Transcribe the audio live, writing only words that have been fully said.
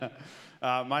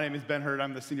My name is Ben Hurd.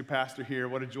 I'm the senior pastor here.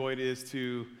 What a joy it is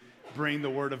to bring the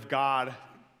Word of God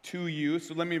to you.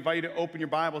 So let me invite you to open your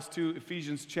Bibles to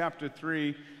Ephesians chapter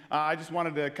 3. I just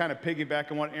wanted to kind of piggyback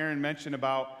on what Aaron mentioned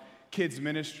about kids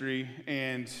ministry,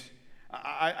 and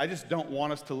I just don't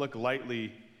want us to look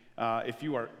lightly. If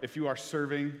you are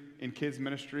serving in kids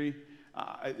ministry,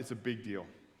 it's a big deal,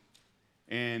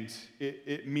 and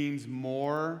it means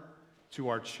more to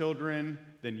our children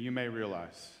than you may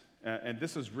realize. And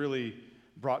this was really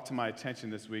brought to my attention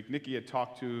this week. Nikki had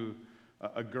talked to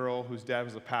a girl whose dad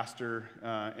was a pastor,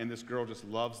 and this girl just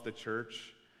loves the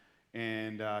church,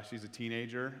 and she's a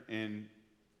teenager, and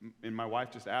my wife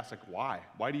just asked, like, why?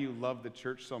 Why do you love the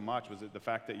church so much? Was it the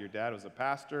fact that your dad was a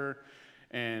pastor?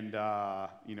 And,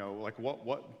 like,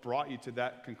 what brought you to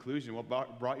that conclusion? What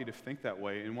brought you to think that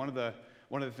way? And one of the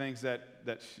things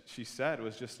that she said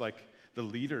was just, like, the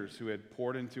leaders who had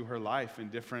poured into her life in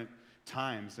different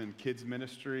times in kids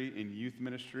ministry, in youth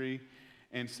ministry.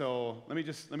 And so let me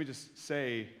just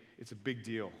say it's a big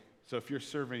deal. So if you're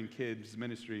serving kids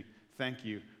ministry, thank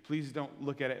you. Please don't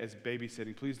look at it as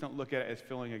babysitting. Please don't look at it as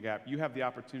filling a gap. You have the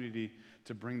opportunity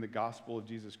to bring the gospel of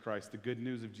Jesus Christ, the good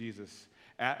news of Jesus,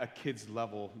 at a kid's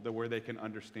level where they can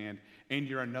understand, and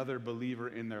you're another believer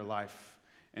in their life.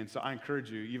 And so I encourage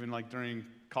you, even like during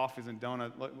coffees and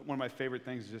donuts, one of my favorite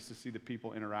things is just to see the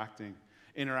people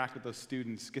interact with those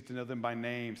students, get to know them by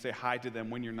name, say hi to them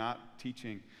when you're not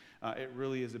teaching. It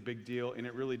really is a big deal, and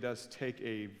it really does take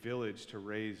a village to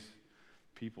raise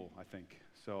people, I think.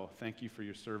 So thank you for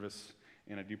your service,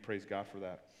 and I do praise God for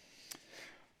that.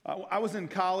 I was in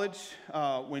college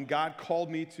when God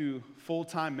called me to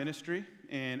full-time ministry,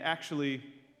 and actually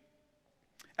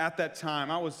at that time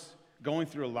I was going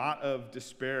through a lot of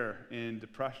despair and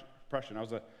depression. I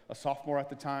was a sophomore at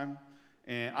the time,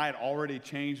 and I had already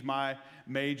changed my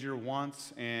major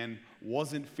once and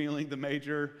wasn't feeling the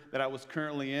major that I was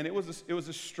currently in. It was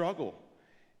a struggle.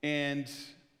 And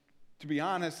to be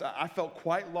honest, I felt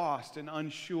quite lost and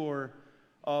unsure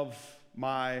of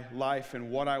my life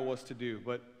and what I was to do.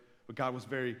 But God was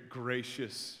very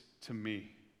gracious to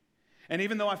me. And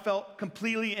even though I felt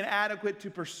completely inadequate to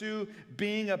pursue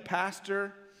being a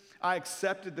pastor, I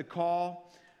accepted the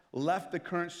call, left the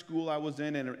current school I was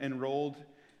in, and enrolled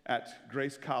at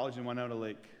Grace College in Winona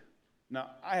Lake.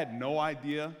 Now, I had no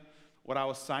idea what I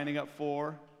was signing up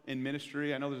for in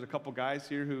ministry. I know there's a couple guys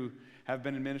here who have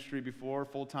been in ministry before,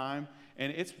 full-time,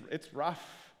 and it's rough.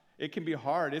 It can be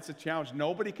hard. It's a challenge.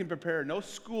 Nobody can prepare. No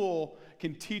school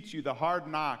can teach you the hard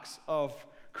knocks of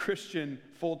Christian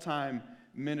full-time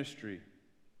ministry.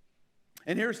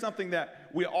 And here's something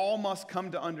that we all must come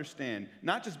to understand,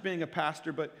 not just being a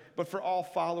pastor, but for all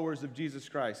followers of Jesus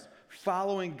Christ.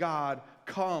 Following God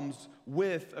comes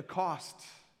with a cost.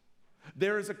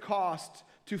 There is a cost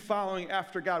to following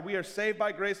after God. We are saved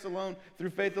by grace alone,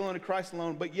 through faith alone, in Christ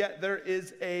alone, but yet there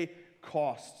is a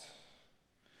cost.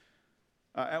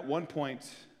 At one point,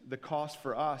 the cost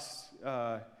for us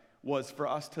was for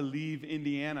us to leave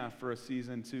Indiana for a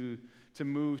season to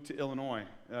move to Illinois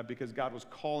because God was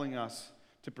calling us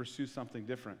to pursue something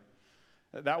different.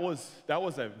 That was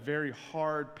a very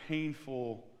hard,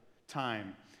 painful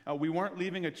time. We weren't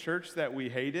leaving a church that we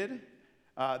hated.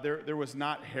 There was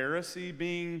not heresy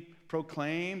being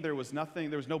proclaimed. There was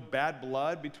no bad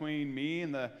blood between me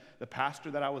and the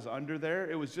pastor that I was under there.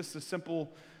 It was just a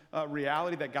simple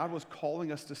reality that God was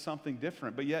calling us to something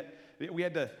different. But yet we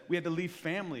had to leave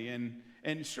family,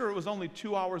 and sure, it was only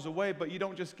 2 hours away, but you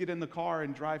don't just get in the car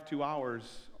and drive 2 hours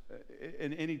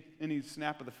in any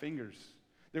snap of the fingers.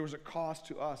 There was a cost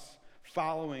to us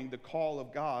following the call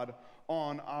of God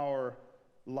on our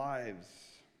lives.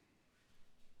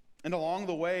 And along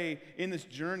the way, in this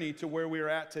journey to where we are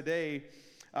at today,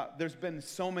 there's been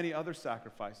so many other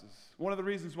sacrifices. One of the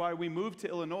reasons why we moved to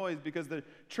Illinois is because the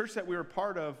church that we were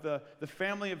part of, the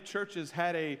family of churches,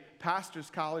 had a pastor's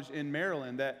college in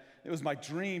Maryland that it was my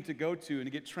dream to go to and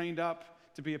to get trained up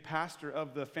to be a pastor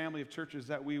of the family of churches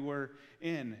that we were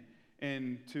in.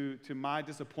 And to my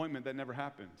disappointment, that never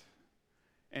happened.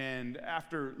 And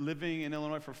after living in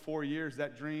Illinois for 4 years,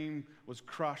 that dream was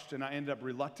crushed, and I ended up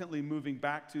reluctantly moving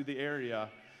back to the area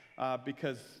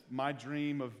because my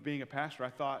dream of being a pastor, I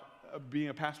thought being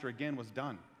a pastor again was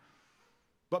done.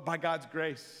 But by God's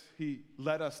grace, He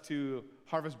led us to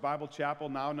Harvest Bible Chapel,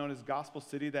 now known as Gospel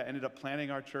City, that ended up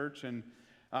planting our church. And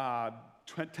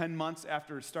 10 months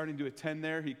after starting to attend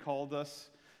there, He called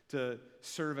us to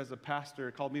serve as a pastor,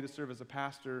 called me to serve as a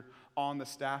pastor on the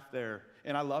staff there.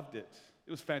 And I loved it.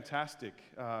 It was fantastic.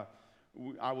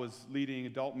 I was leading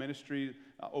adult ministry,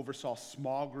 oversaw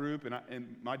small group,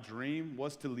 and my dream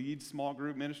was to lead small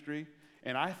group ministry,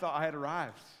 and I thought I had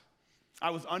arrived. I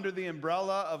was under the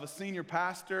umbrella of a senior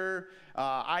pastor.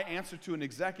 I answered to an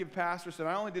executive pastor. So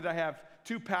not only did I have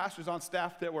 2 pastors on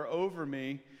staff that were over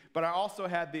me, but I also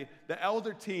had the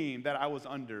elder team that I was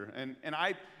under. And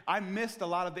I missed a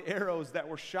lot of the arrows that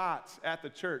were shot at the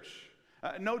church.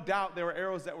 No doubt there were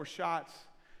arrows that were shot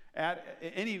at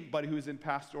anybody who's in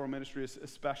pastoral ministry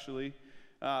especially.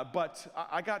 But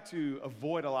I got to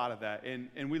avoid a lot of that,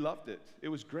 and we loved it. It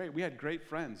was great. We had great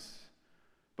friends.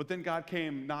 But then God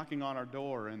came knocking on our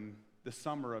door in the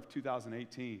summer of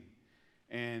 2018,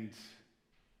 and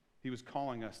he was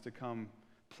calling us to come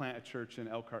plant a church in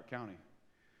Elkhart County.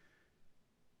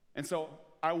 And so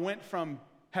I went from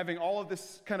having all of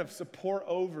this kind of support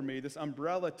over me, this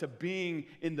umbrella, to being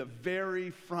in the very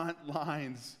front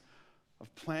lines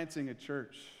of planting a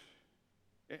church.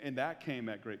 And that came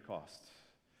at great cost.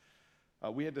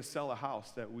 We had to sell a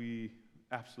house that we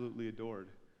absolutely adored.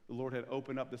 The Lord had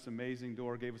opened up this amazing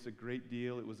door, gave us a great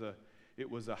deal. It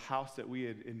was a house that we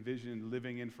had envisioned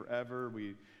living in forever.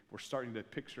 We were starting to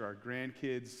picture our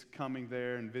grandkids coming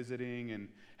there and visiting, and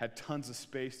had tons of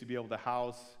space to be able to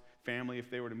house family if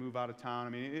they were to move out of town. I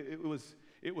mean,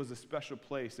 it was a special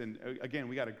place, and again,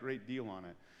 we got a great deal on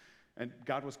it. And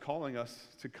God was calling us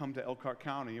to come to Elkhart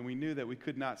County, and we knew that we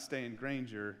could not stay in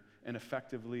Granger and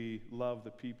effectively love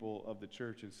the people of the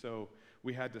church, and so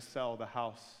we had to sell the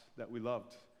house that we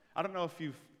loved. I don't know if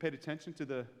you've paid attention to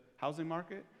the housing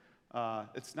market.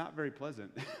 It's not very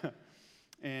pleasant.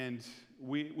 And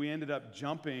we ended up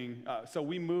jumping. So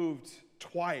we moved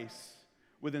twice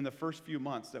within the first few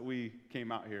months that we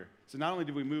came out here. So not only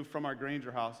did we move from our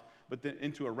Granger house but then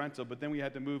into a rental, but then we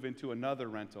had to move into another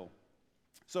rental.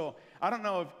 So I don't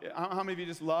know how many of you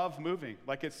just love moving.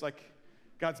 Like it's like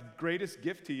God's greatest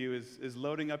gift to you is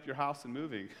loading up your house and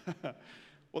moving.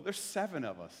 Well, there's 7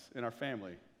 of us in our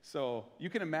family. So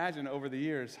you can imagine over the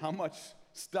years how much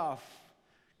stuff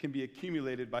can be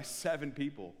accumulated by 7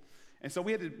 people. And so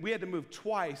we had to move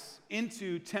twice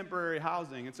into temporary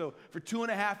housing. And so for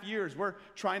 2.5 years, we're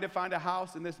trying to find a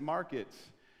house in this market.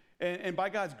 And by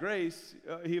God's grace,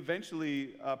 he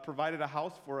eventually provided a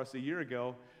house for us a year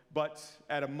ago, but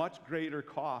at a much greater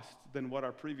cost than what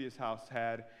our previous house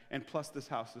had, and plus this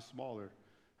house is smaller.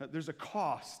 There's a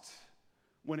cost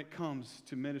when it comes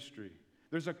to ministry.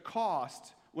 There's a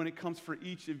cost when it comes for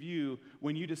each of you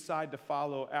when you decide to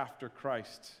follow after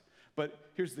Christ. But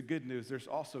here's the good news. There's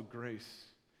also grace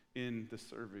in the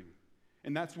serving.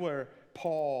 And that's where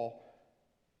Paul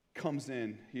comes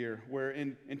in here, where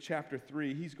in chapter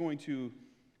 3, he's going to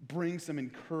bring some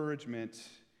encouragement,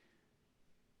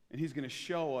 and he's going to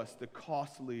show us the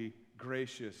costly,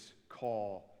 gracious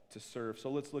call to serve.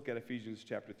 So let's look at Ephesians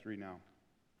chapter 3 now.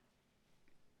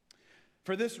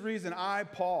 For this reason, I,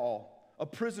 Paul, a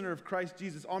prisoner of Christ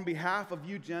Jesus, on behalf of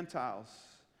you Gentiles,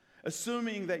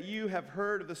 assuming that you have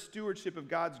heard of the stewardship of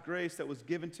God's grace that was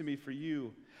given to me for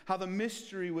you, how the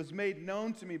mystery was made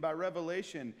known to me by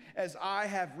revelation, as I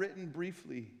have written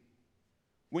briefly.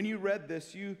 When you read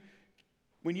this, you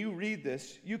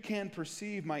can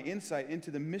perceive my insight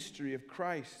into the mystery of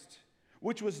Christ,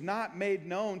 which was not made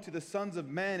known to the sons of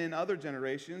men in other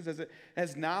generations, as it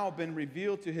has now been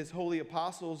revealed to his holy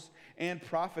apostles and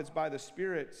prophets by the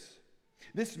Spirit.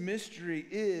 This mystery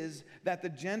is that the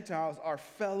Gentiles are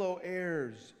fellow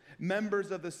heirs,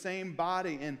 members of the same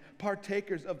body, and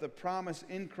partakers of the promise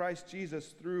in Christ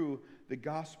Jesus through the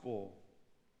gospel.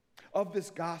 Of this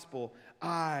gospel,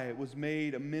 I was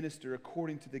made a minister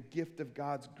according to the gift of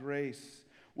God's grace,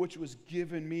 which was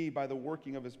given me by the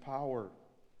working of his power.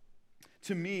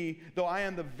 To me, though I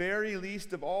am the very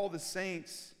least of all the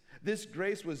saints, this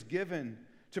grace was given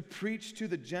to preach to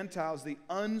the Gentiles the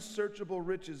unsearchable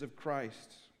riches of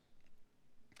Christ,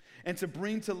 and to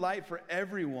bring to light for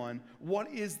everyone what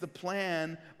is the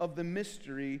plan of the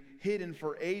mystery hidden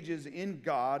for ages in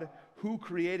God, who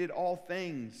created all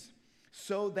things,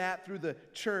 so that through the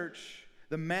church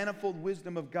the manifold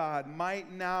wisdom of God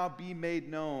might now be made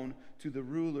known to the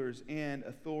rulers and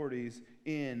authorities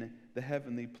in the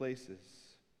heavenly places.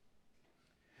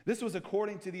 This was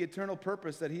according to the eternal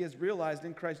purpose that he has realized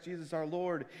in Christ Jesus our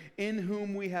Lord, in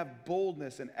whom we have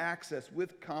boldness and access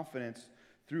with confidence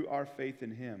through our faith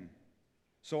in him.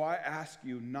 So I ask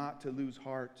you not to lose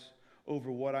heart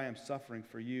over what I am suffering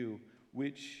for you,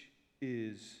 which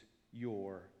is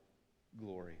your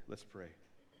glory. Let's pray.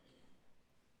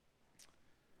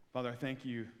 Father, I thank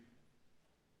you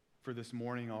for this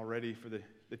morning already, for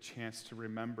the chance to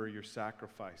remember your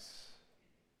sacrifice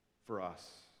for us.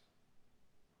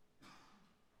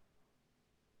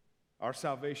 Our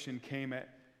salvation came at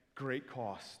great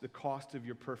cost, the cost of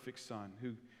your perfect Son,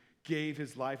 who gave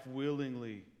his life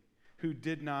willingly, who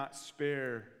did not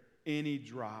spare any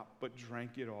drop, but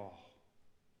drank it all.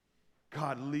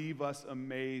 God, leave us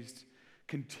amazed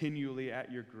continually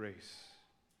at your grace.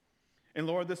 And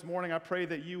Lord, this morning I pray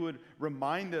that you would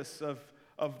remind us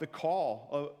of the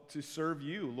call to serve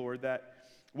you, Lord, that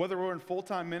whether we're in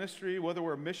full-time ministry, whether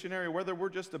we're a missionary, whether we're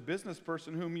just a business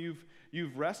person whom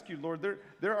you've rescued, Lord,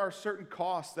 there are certain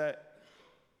costs that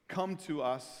come to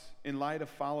us in light of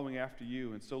following after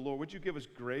you. And so, Lord, would you give us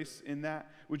grace in that?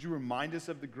 Would you remind us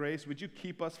of the grace? Would you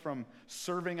keep us from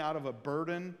serving out of a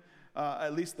burden,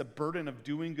 at least the burden of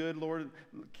doing good, Lord?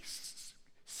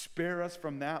 Spare us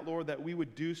from that, Lord, that we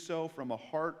would do so from a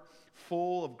heart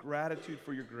full of gratitude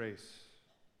for your grace.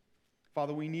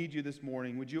 Father, we need you this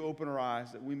morning. Would you open our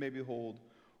eyes that we may behold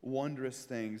wondrous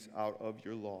things out of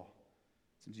your law?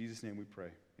 It's in Jesus' name we pray.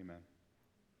 Amen.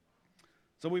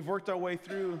 So we've worked our way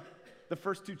through the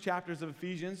first 2 chapters of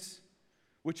Ephesians,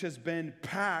 which has been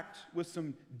packed with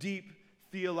some deep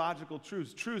theological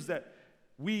truths that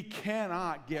we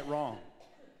cannot get wrong.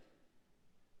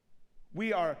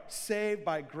 We are saved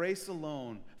by grace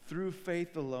alone, through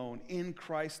faith alone, in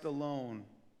Christ alone,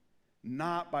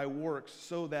 not by works,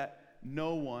 so that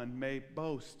no one may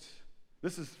boast.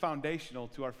 This is foundational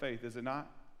to our faith, is it not?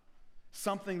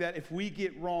 Something that if we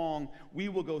get wrong, we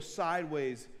will go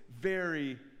sideways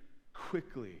very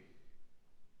quickly.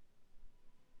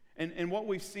 And what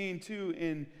we've seen too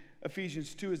in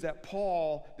Ephesians 2 is that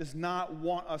Paul does not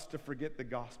want us to forget the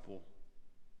gospel.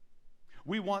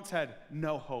 We once had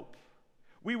no hope.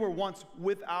 We were once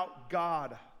without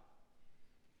God,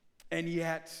 and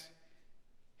yet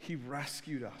he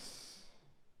rescued us.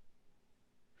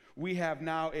 We have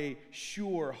now a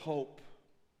sure hope.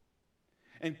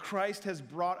 And Christ has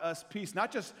brought us peace,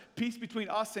 not just peace between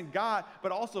us and God,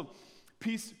 but also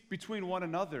peace between one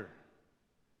another.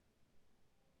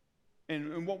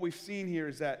 And what we've seen here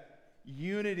is that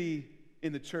unity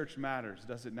in the church matters,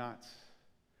 does it not?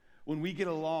 When we get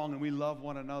along and we love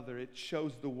one another, it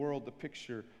shows the world the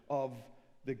picture of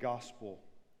the gospel.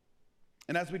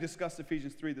 And as we discussed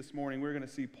Ephesians 3 this morning, we're going to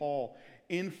see Paul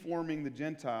informing the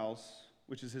Gentiles,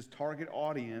 which is his target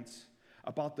audience,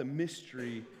 about the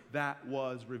mystery that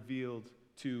was revealed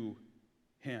to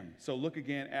him. So look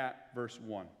again at verse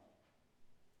 1.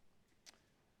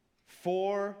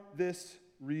 For this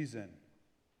reason.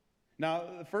 Now,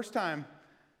 the first time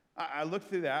I looked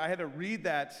through that, I had to read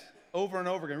that over and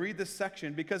over again, read this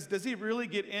section, because does he really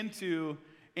get into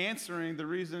answering the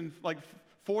reason, like,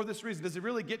 for this reason? Does he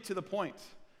really get to the point?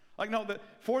 Like, no,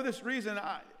 for this reason,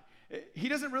 he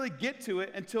doesn't really get to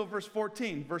it until verse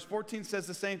 14. Verse 14 says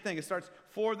the same thing. It starts,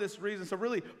 for this reason. So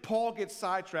really, Paul gets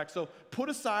sidetracked. So put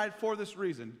aside for this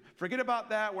reason. Forget about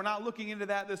that. We're not looking into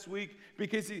that this week,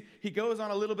 because he goes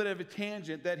on a little bit of a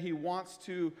tangent that he wants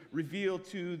to reveal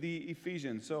to the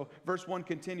Ephesians. So verse 1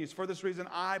 continues, for this reason,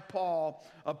 I, Paul,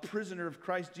 a prisoner of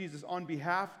Christ Jesus, on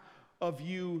behalf of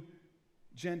you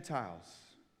Gentiles.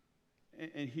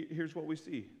 And here's what we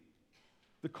see.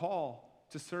 The call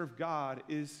to serve God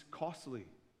is costly.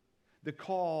 The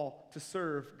call to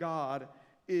serve God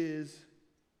is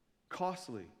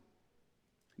costly.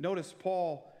 Notice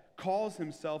Paul calls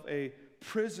himself a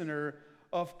prisoner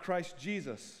of Christ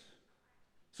Jesus.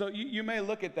 So you may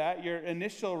look at that. Your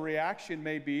initial reaction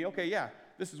may be, okay, yeah,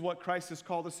 this is what Christ has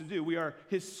called us to do. We are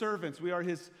his servants. We are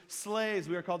his slaves.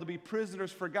 We are called to be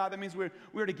prisoners for God. That means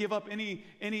we're to give up any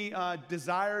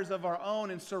desires of our own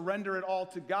and surrender it all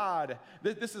to God.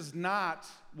 This is not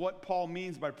what Paul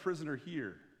means by prisoner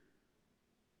here.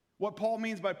 What Paul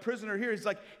means by prisoner here is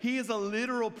like he is a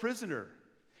literal prisoner.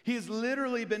 He has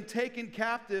literally been taken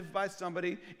captive by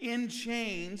somebody in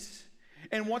chains.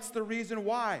 And what's the reason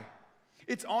why?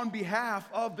 It's on behalf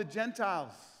of the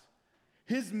Gentiles.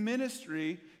 His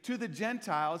ministry to the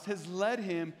Gentiles has led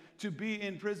him to be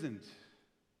imprisoned.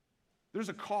 There's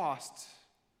a cost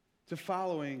to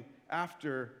following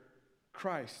after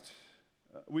Christ.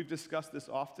 We've discussed this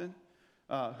often.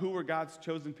 Who were God's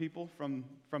chosen people from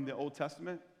the Old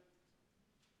Testament?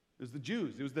 It was the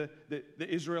Jews. It was the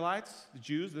Israelites, the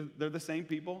Jews. They're the same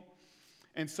people.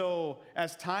 And so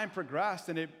as time progressed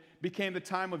and it became the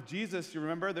time of Jesus, you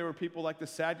remember there were people like the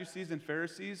Sadducees and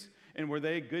Pharisees, and were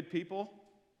they good people?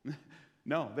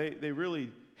 No, they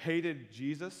really hated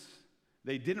Jesus.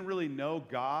 They didn't really know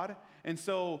God. And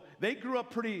so they grew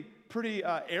up pretty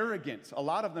arrogant. A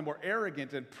lot of them were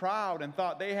arrogant and proud and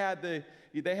thought they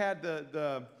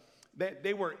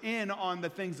were in on the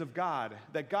things of God,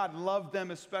 that God loved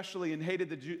them especially and hated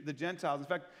the Gentiles. In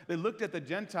fact, they looked at the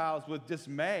Gentiles with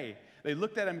dismay. They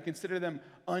looked at them and considered them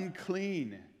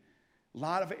unclean. A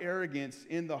lot of arrogance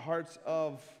in the hearts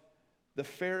of the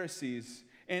Pharisees.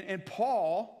 And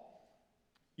Paul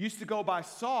used to go by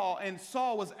Saul, and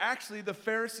Saul was actually the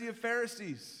Pharisee of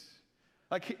Pharisees.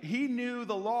 Like he knew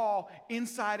the law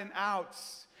inside and out.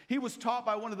 He was taught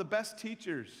by one of the best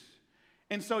teachers.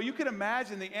 And so you can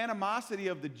imagine the animosity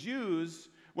of the Jews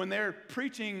when they're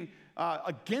preaching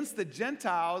against the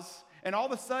Gentiles, and all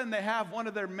of a sudden they have one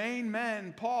of their main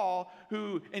men, Paul,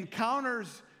 who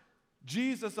encounters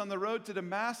Jesus on the road to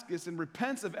Damascus and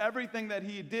repents of everything that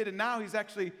he did, and now he's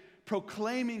actually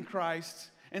proclaiming Christ,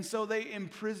 and so they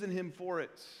imprison him for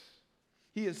it.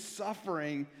 He is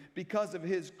suffering because of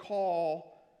his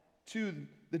call to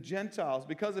the Gentiles,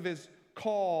 because of his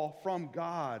call from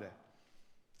God.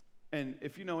 And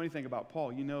if you know anything about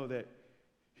Paul, you know that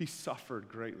he suffered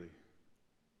greatly.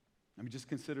 I mean, just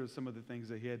consider some of the things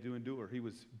that he had to endure. He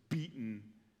was beaten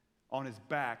on his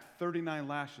back, 39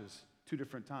 lashes, 2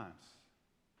 different times.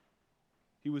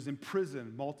 He was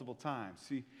imprisoned multiple times.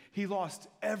 He lost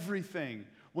everything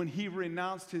when he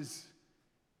renounced his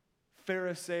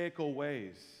Pharisaical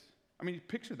ways. I mean,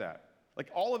 picture that. Like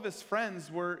all of his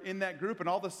friends were in that group, and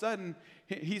all of a sudden,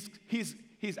 he's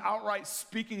outright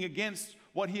speaking against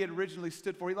what he had originally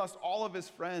stood for. He lost all of his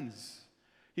friends.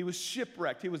 He was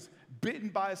shipwrecked. He was bitten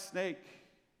by a snake.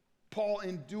 Paul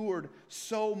endured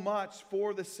so much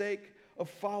for the sake of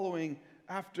following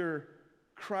after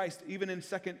Christ. Even in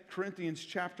 2 Corinthians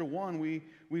chapter 1,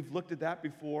 we've looked at that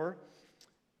before.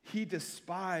 He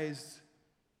despised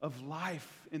of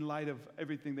life in light of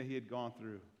everything that he had gone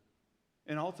through.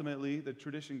 And ultimately, the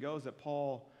tradition goes that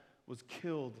Paul was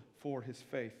killed for his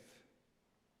faith.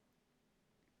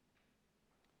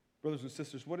 Brothers and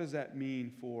sisters, what does that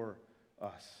mean for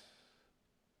us?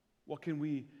 What can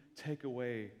we take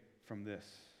away from this?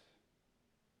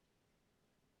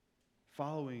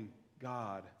 Following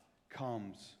God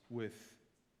comes with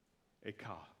a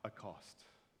cost.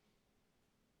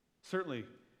 Certainly,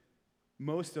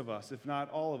 most of us, if not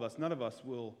all of us, none of us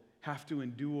will have to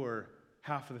endure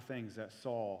half of the things that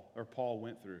Saul or Paul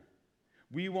went through.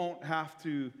 We won't have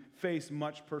to face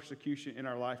much persecution in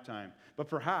our lifetime, but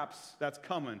perhaps that's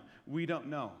coming. We don't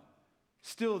know.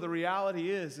 Still, the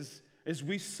reality is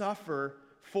we suffer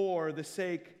for the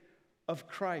sake of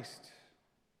Christ.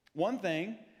 One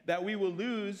thing that we will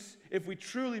lose if we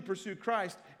truly pursue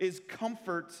Christ is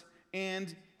comfort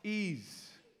and ease.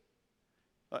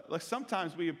 Like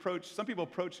sometimes some people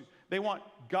approach, they want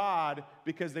God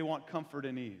because they want comfort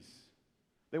and ease.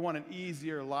 They want an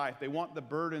easier life. They want the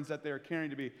burdens that they're carrying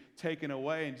to be taken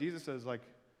away. And Jesus says, like,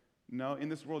 no, in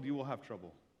this world you will have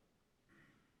trouble.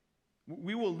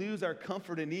 We will lose our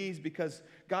comfort and ease because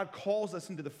God calls us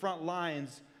into the front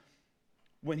lines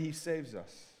when he saves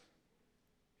us.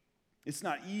 It's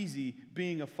not easy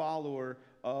being a follower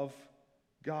of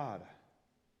God.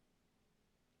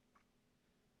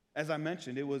 As I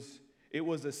mentioned, it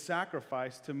was a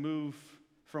sacrifice to move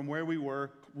from where we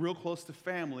were, real close to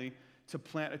family, to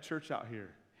plant a church out here.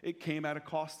 It came at a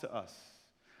cost to us.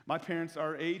 My parents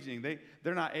are aging.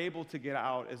 They're not able to get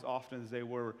out as often as they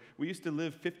were. We used to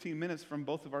live 15 minutes from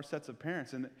both of our sets of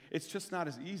parents, and it's just not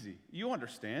as easy. You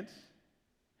understand.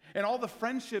 And all the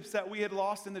friendships that we had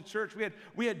lost in the church,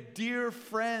 we had dear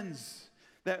friends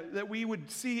that we would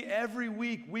see every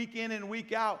week in and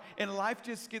week out, and life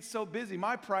just gets so busy.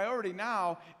 My priority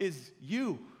now is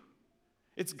you.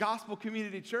 It's Gospel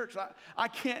Community Church. I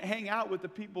can't hang out with the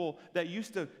people that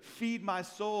used to feed my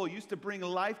soul, used to bring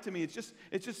life to me. It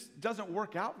just doesn't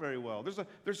work out very well.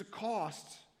 There's a cost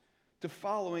to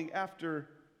following after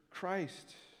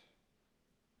Christ.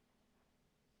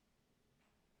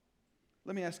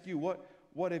 Let me ask you,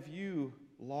 what have you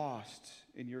lost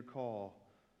in your call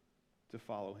to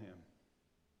follow him?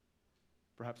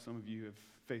 Perhaps some of you have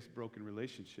faced broken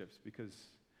relationships because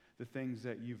the things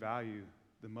that you value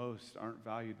the most aren't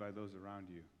valued by those around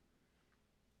you.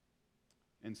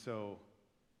 And so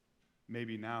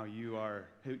maybe now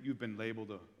you've been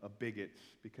labeled a bigot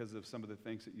because of some of the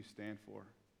things that you stand for.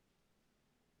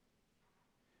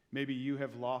 Maybe you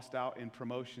have lost out in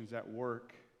promotions at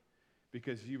work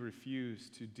because you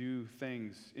refuse to do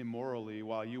things immorally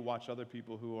while you watch other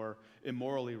people who are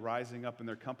immorally rising up in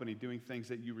their company doing things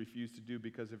that you refuse to do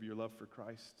because of your love for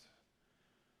Christ.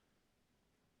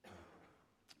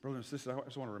 Brothers and sisters, I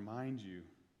just want to remind you,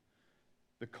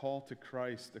 the call to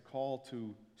Christ, the call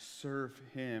to serve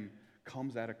him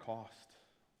comes at a cost.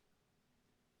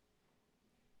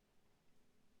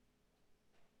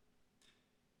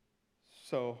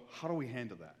 So how do we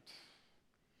handle that?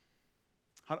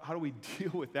 How do we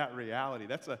deal with that reality?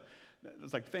 It's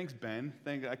like, thanks, Ben.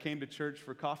 I came to church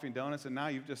for coffee and donuts, and now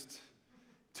you've just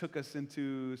took us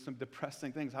into some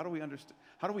depressing things. How do we understand?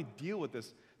 How do we deal with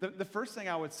this? The first thing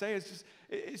I would say is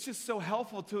it's just so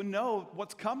helpful to know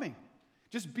what's coming.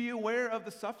 Just be aware of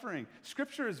the suffering.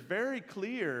 Scripture is very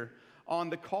clear on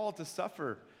the call to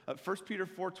suffer. 1 Peter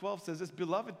 4:12 says this,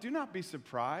 "Beloved, do not be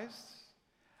surprised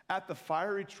at the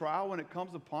fiery trial when it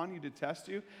comes upon you to test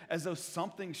you, as though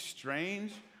something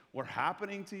strange were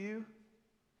happening to you."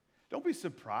 Don't be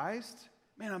surprised.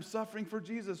 Man, I'm suffering for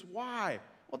Jesus. Why?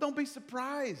 Well, don't be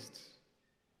surprised.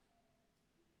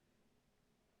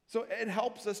 So it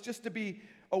helps us just to be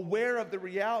aware of the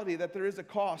reality that there is a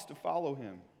cost to follow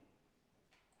him.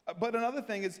 But another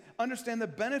thing is understand the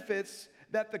benefits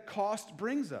that the cost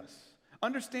brings us.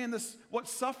 Understand this, what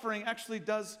suffering actually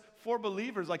does for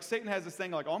believers. Like Satan has this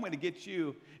thing like, "Oh, I'm going to get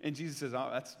you." And Jesus says,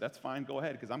 "Oh, that's fine. Go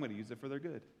ahead, because I'm going to use it for their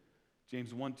good."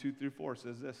 James 1:2-4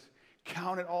 says this,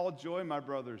 "Count it all joy, my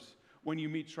brothers, when you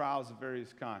meet trials of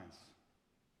various kinds."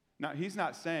 Now, he's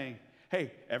not saying,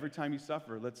 "Hey, every time you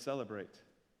suffer, let's celebrate."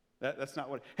 That's not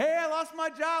what, "Hey, I lost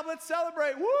my job, let's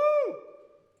celebrate, woo!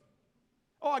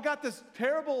 Oh, I got this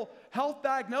terrible health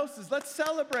diagnosis, let's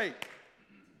celebrate."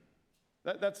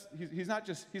 He's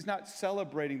not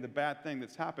celebrating the bad thing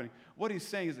that's happening. What he's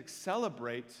saying is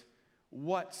celebrate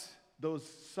what those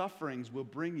sufferings will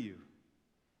bring you.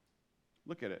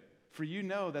 Look at it. "For you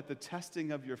know that the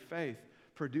testing of your faith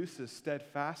produces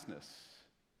steadfastness."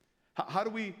 How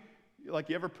do we, like,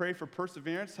 you ever pray for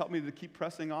perseverance? Help me to keep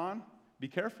pressing on. Be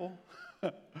careful,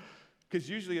 because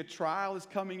usually a trial is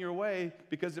coming your way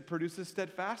because it produces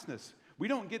steadfastness. We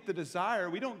don't get the desire.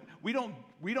 We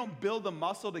don't build the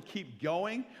muscle to keep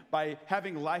going by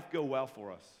having life go well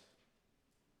for us.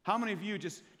 How many of you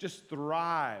just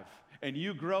thrive and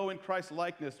you grow in Christ's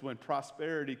likeness when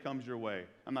prosperity comes your way?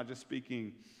 I'm not just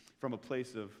speaking from a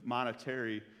place of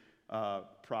monetary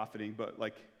profiting, but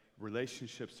like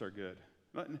relationships are good.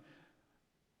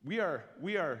 We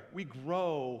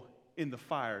grow in the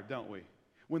fire, don't we?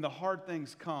 When the hard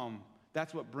things come,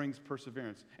 that's what brings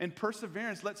perseverance. And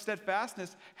perseverance, let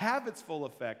steadfastness have its full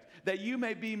effect, that you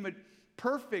may be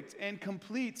perfect and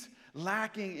complete,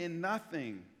 lacking in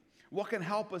nothing. What can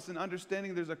help us in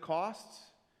understanding there's a cost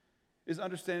is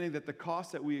understanding that the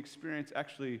cost that we experience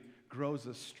actually grows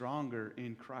us stronger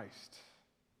in Christ.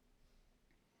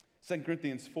 2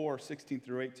 Corinthians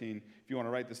 4:16-18, if you want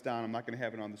to write this down, I'm not going to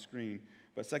have it on the screen,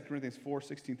 but 2 Corinthians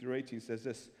 4:16-18 says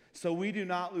this, "So we do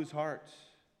not lose heart.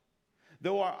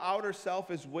 Though our outer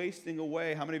self is wasting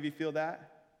away," how many of you feel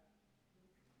that?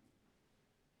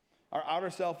 Our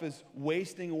outer self is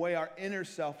wasting away. Our inner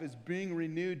self is being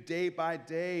renewed day by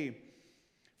day.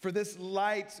 "For this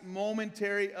light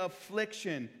momentary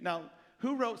affliction." Now,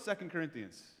 who wrote 2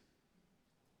 Corinthians?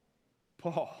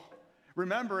 Paul.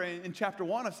 Remember in chapter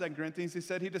 1 of 2 Corinthians, he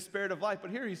said he despaired of life.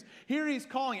 But here he's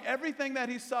calling everything that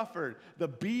he suffered, the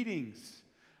beatings,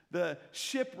 the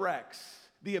shipwrecks,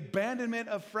 the abandonment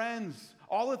of friends,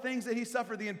 all the things that he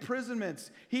suffered, the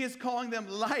imprisonments, he is calling them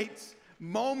light,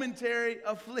 momentary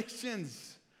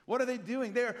afflictions. What are they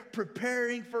doing? They're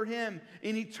preparing for him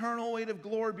an eternal weight of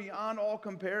glory beyond all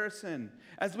comparison,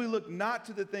 as we look not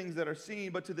to the things that are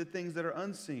seen, but to the things that are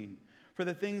unseen. For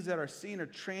the things that are seen are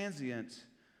transient,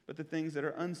 but the things that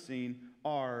are unseen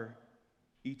are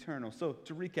eternal. So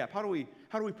to recap, how do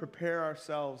we prepare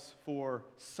ourselves for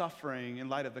suffering in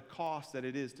light of the cost that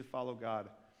it is to follow God?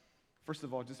 First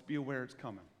of all, just be aware it's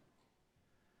coming.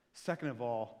 Second of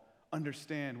all,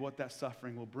 understand what that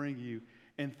suffering will bring you.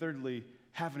 And thirdly,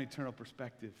 have an eternal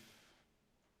perspective.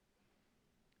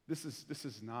 This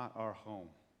is not our home.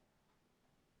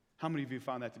 How many of you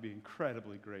found that to be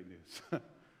incredibly great news?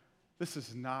 This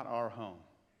is not our home.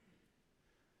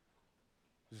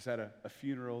 We just had a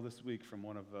funeral this week from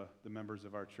one of the members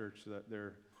of our church, that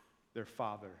their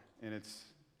father, and it's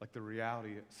like the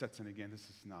reality sets in again. This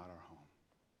is not our home.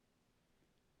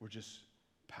 We're just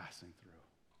passing through.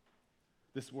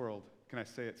 This world, can I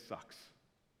say it sucks?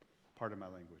 Pardon my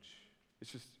language.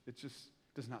 It just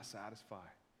does not satisfy.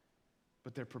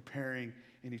 But they're preparing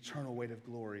an eternal weight of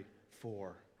glory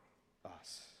for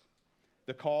us.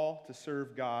 The call to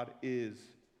serve God is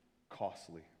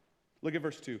costly. Look at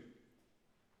verse 2.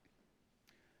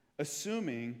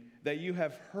 "Assuming that you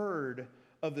have heard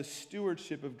of the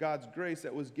stewardship of God's grace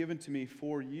that was given to me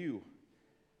for you,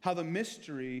 how the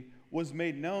mystery was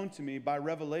made known to me by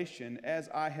revelation, as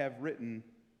I have written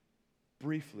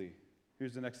briefly."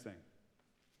 Here's the next thing.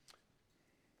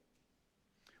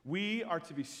 We are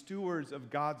to be stewards of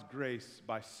God's grace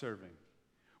by serving.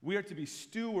 We are to be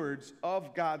stewards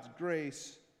of God's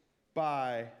grace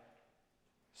by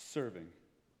serving.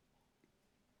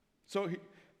 So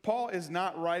Paul is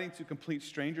not writing to complete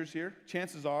strangers here.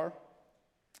 Chances are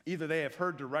either they have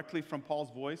heard directly from Paul's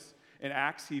voice. In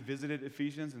Acts, he visited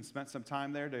Ephesians and spent some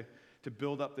time there to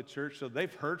build up the church. So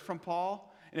they've heard from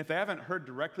Paul. And if they haven't heard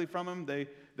directly from him,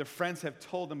 their friends have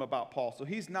told them about Paul. So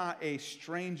he's not a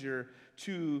stranger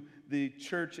to the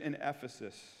church in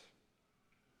Ephesus.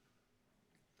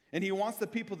 And he wants the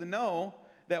people to know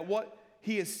that what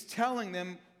he is telling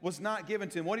them was not given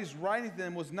to him. What he's writing to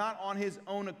them was not on his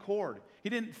own accord. He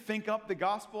didn't think up the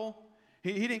gospel.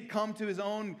 He didn't come to his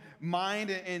own mind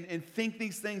and think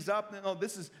these things up. No,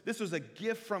 this was a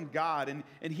gift from God,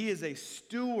 and he is a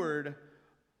steward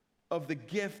of the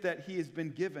gift that he has been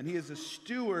given. He is a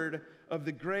steward of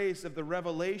the grace, of the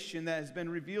revelation that has been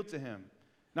revealed to him.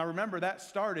 Now remember, that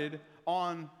started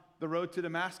on the road to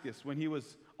Damascus when he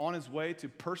was on his way to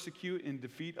persecute and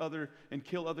defeat and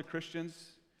kill other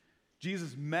Christians.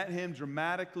 Jesus met him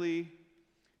dramatically,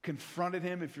 confronted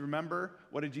him. If you remember,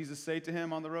 what did Jesus say to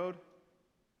him on the road?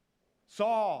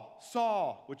 Saul,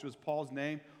 Saul, which was Paul's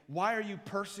name, why are you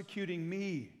persecuting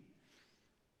me?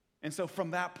 And so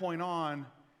from that point on,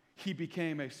 he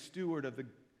became a steward of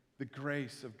the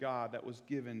grace of God that was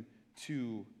given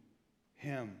to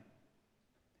him.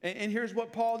 And here's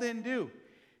what Paul didn't do.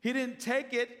 He didn't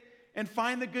take it and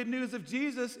find the good news of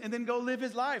Jesus and then go live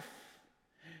his life.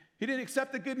 He didn't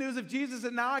accept the good news of Jesus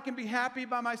and now I can be happy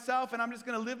by myself and I'm just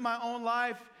going to live my own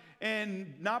life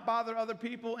and not bother other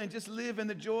people and just live in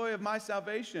the joy of my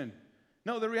salvation.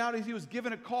 No, the reality is he was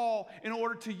given a call in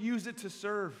order to use it to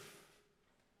serve.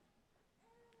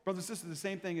 Brothers and sisters, the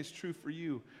same thing is true for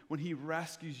you. When he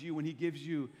rescues you, when he gives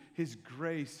you his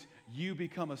grace, you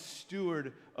become a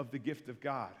steward of the gift of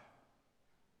God.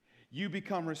 You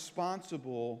become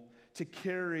responsible to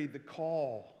carry the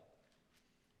call.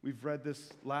 We've read this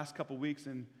last couple weeks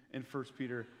in 1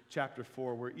 Peter chapter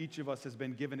 4, where each of us has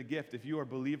been given a gift. If you are a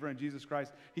believer in Jesus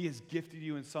Christ, he has gifted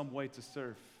you in some way to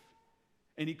serve.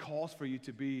 And he calls for you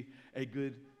to be a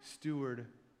good steward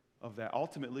of that.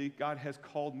 Ultimately, God has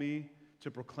called me to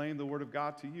proclaim the word of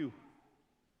God to you.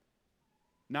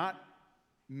 Not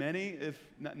many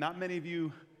of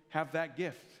you have that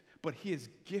gift, but he has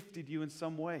gifted you in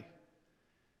some way.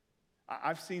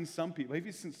 I've seen some people, have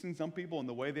you seen some people and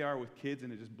the way they are with kids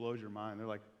and it just blows your mind? They're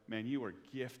like, man, you are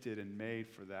gifted and made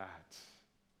for that.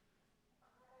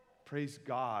 Praise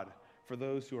God for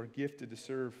those who are gifted to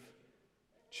serve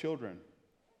children.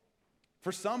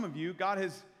 For some of you, God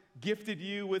has gifted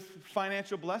you with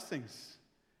financial blessings.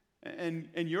 And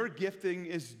your gifting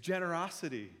is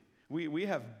generosity. We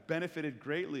have benefited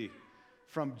greatly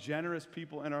from generous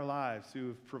people in our lives who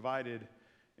have provided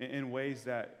in ways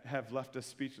that have left us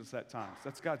speechless at times.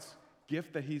 That's God's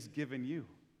gift that he's given you.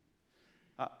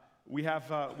 We're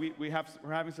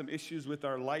having some issues with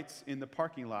our lights in the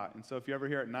parking lot. And so if you're ever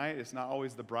here at night, it's not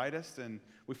always the brightest. And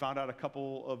we found out a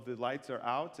couple of the lights are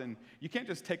out. And you can't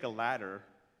just take a ladder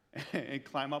and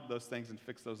climb up those things and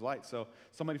fix those lights. So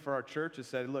somebody for our church has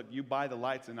said, look, you buy the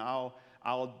lights and I'll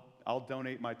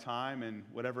donate my time and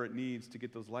whatever it needs to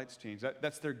get those lights changed.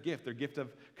 That's their gift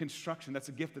of construction. That's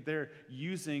a gift that they're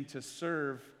using to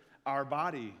serve our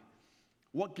body.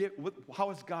 How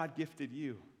has God gifted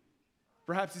you?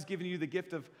 Perhaps he's given you the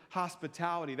gift of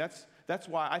hospitality. That's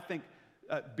why I think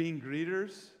being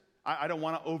greeters, I don't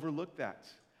want to overlook that.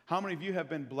 How many of you have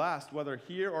been blessed, whether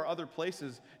here or other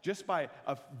places, just by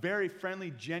a very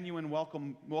friendly, genuine,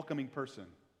 welcoming person?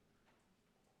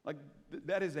 Like,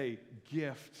 that is a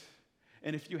gift.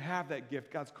 And if you have that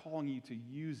gift, God's calling you to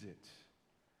use it.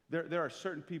 There are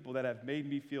certain people that have made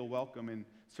me feel welcome in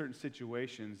certain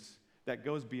situations that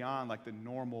goes beyond like the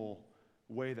normal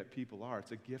way that people are.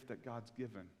 It's a gift that God's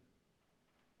given.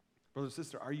 Brother and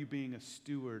sister, are you being a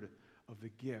steward of the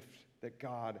gift that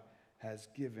God has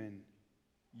given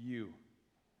you?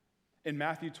 In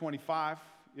Matthew 25,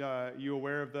 you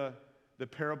aware of the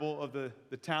parable of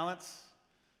the talents?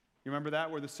 You remember that,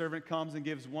 where the servant comes and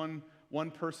gives one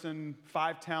person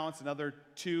 5 talents, another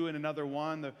 2, and another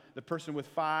 1. The person with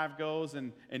 5 goes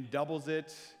and doubles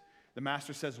it. The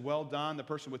master says, well done. The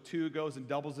person with 2 goes and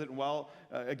doubles it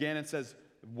again and says,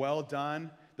 well done.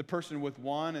 The person with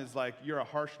 1 is like, you're a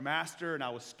harsh master, and I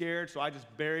was scared, so I just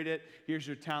buried it. Here's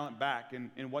your talent back.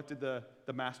 And what did the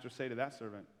master say to that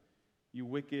servant? You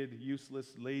wicked, useless,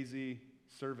 lazy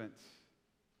servant.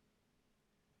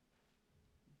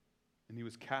 And he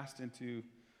was cast into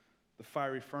the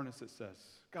fiery furnace, it says.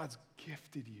 God's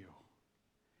gifted you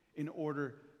in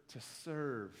order to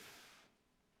serve.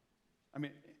 I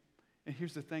mean, and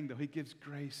here's the thing, though. He gives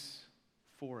grace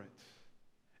for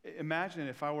it. Imagine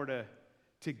if I were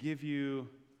to give you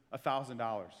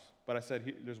 $1,000, but I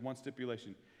said, there's one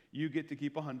stipulation. You get to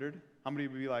keep 100. How many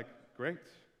would be like, great,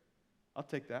 I'll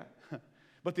take that.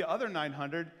 But the other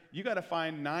 900, you got to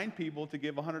find 9 people to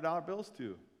give $100 bills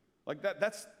to. Like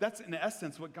that's in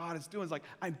essence what God is doing. It's like,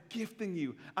 I'm gifting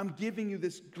you. I'm giving you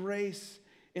this grace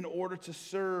in order to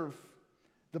serve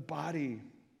the body.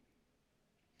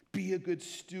 Be a good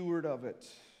steward of it.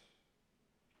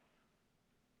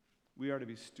 We are to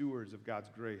be stewards of God's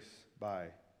grace by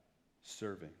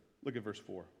serving. Look at verse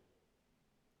 4.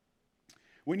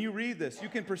 When you read this, you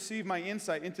can perceive my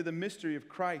insight into the mystery of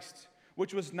Christ,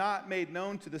 which was not made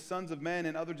known to the sons of men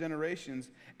in other generations,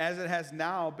 as it has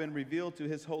now been revealed to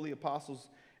his holy apostles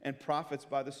and prophets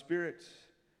by the Spirit.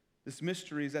 This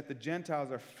mystery is that the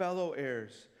Gentiles are fellow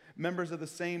heirs, members of the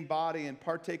same body, and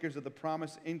partakers of the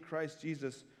promise in Christ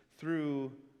Jesus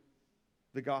through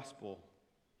the gospel.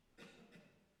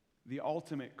 The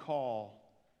ultimate call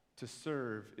to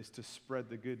serve is to spread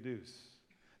the good news.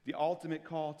 The ultimate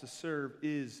call to serve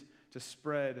is to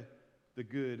spread the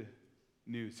good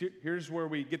news. Here's where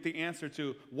we get the answer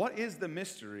to what is the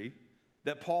mystery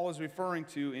that Paul is referring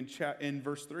to in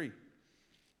verse 3.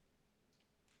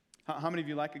 How many of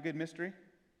you like a good mystery?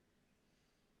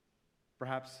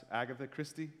 Perhaps Agatha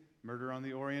Christie, Murder on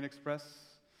the Orient Express.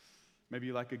 Maybe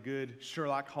you like a good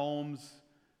Sherlock Holmes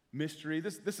mystery.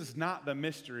 This is not the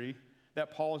mystery that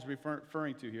Paul is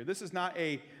referring to here. This is not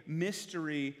a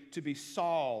mystery to be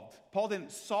solved. Paul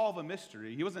didn't solve a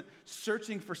mystery. He wasn't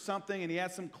searching for something and he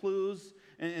had some clues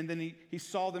and then he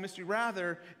solved the mystery.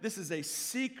 Rather, this is a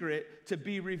secret to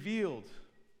be revealed.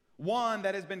 One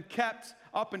that has been kept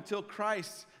up until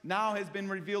Christ now has been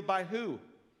revealed by who?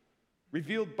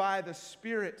 Revealed by the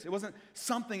Spirit. It wasn't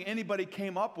something anybody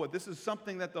came up with. This is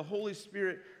something that the Holy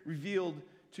Spirit revealed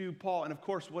to Paul. And of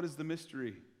course, what is the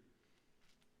mystery?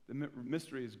 The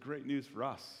mystery is great news for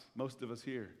us, most of us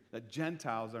here, that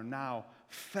Gentiles are now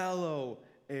fellow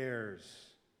heirs,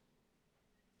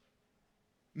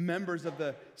 members of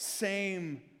the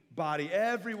same body.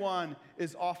 Everyone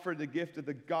is offered the gift of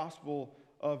the gospel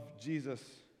of Jesus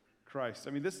Christ.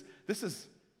 I mean, this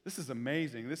is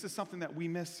amazing. This is something that we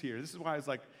miss here. This is why I was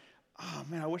like, oh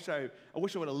man, I wish I would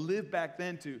have lived back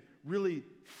then to really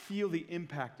feel the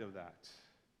impact of that.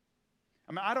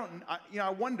 I mean, I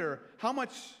wonder how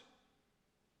much.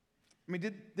 I mean,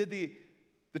 did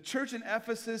the church in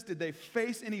Ephesus, did they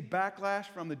face any backlash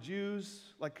from the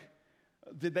Jews? Like,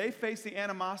 did they face the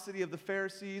animosity of the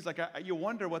Pharisees? Like, you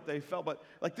wonder what they felt. But,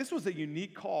 like, this was a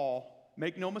unique call,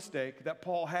 make no mistake, that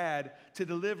Paul had to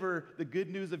deliver the good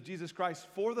news of Jesus Christ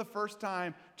for the first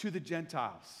time to the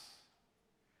Gentiles.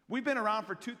 We've been around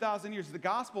for 2,000 years. The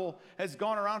gospel has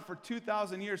gone around for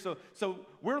 2,000 years. So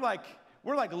we're like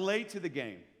late to the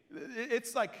game.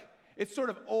 It's sort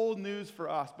of old news for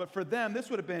us, but for them, this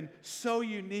would have been so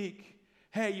unique.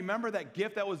 Hey, you remember that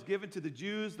gift that was given to the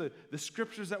Jews, the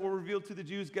scriptures that were revealed to the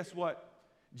Jews? Guess what?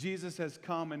 Jesus has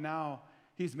come, and now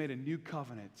he's made a new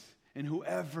covenant, and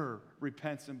whoever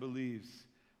repents and believes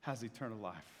has eternal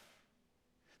life.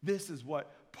 This is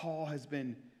what Paul has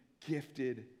been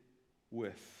gifted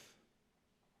with.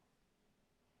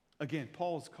 Again,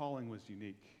 Paul's calling was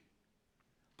unique.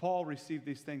 Paul received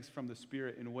these things from the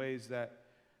Spirit in ways that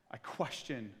I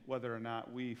question whether or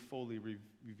not we fully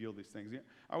reveal these things.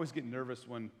 I always get nervous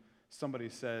when somebody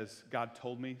says, God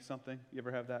told me something. You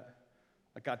ever have that?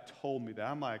 Like, God told me that.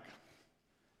 I'm like,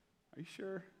 are you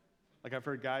sure? Like, I've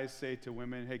heard guys say to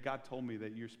women, hey, God told me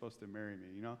that you're supposed to marry me,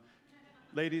 you know?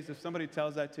 Ladies, if somebody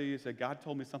tells that to you, say, God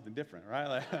told me something different, right?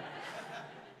 Like,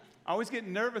 I always get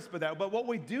nervous by that. But what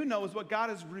we do know is what God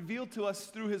has revealed to us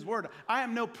through his word. I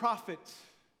am no prophet.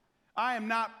 I am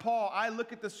not Paul. I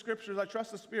look at the scriptures. I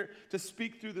trust the Spirit to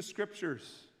speak through the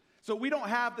scriptures. So we don't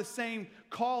have the same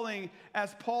calling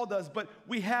as Paul does, but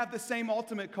we have the same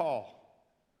ultimate call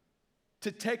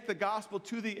to take the gospel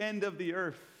to the end of the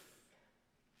earth.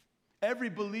 Every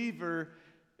believer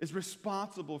is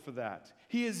responsible for that.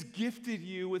 He has gifted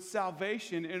you with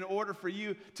salvation in order for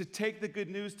you to take the good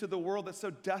news to the world that so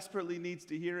desperately needs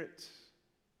to hear it.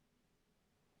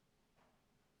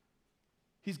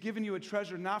 He's given you a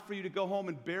treasure not for you to go home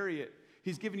and bury it.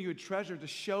 He's given you a treasure to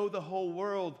show the whole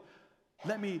world,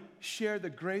 let me share the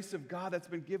grace of God that's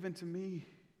been given to me.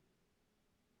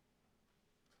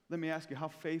 Let me ask you, how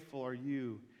faithful are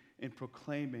you in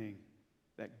proclaiming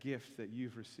that gift that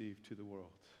you've received to the world?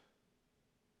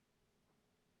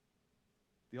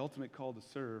 The ultimate call to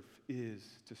serve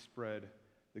is to spread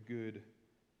the good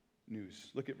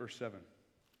news. Look at verse 7.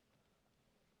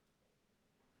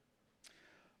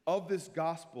 Of this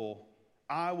gospel,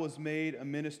 I was made a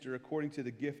minister according to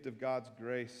the gift of God's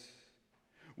grace,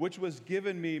 which was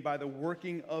given me by the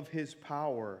working of his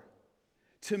power.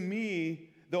 To me,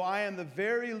 though I am the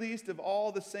very least of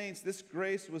all the saints, this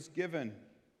grace was given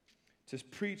to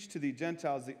preach to the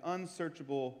Gentiles the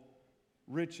unsearchable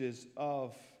riches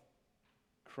of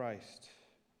Christ.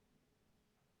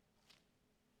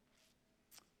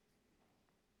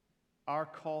 Our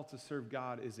call to serve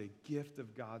God is a gift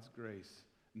of God's grace,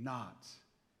 not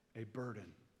a burden.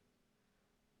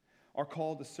 Our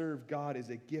call to serve God is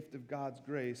a gift of God's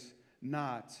grace,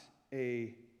 not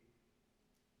a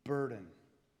burden.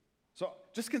 So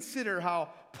just consider how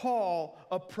Paul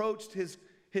approached his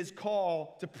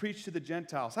call to preach to the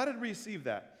Gentiles. How did he receive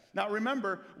that? Now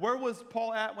remember, where was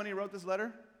Paul at when he wrote this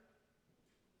letter?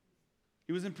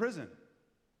 He was in prison.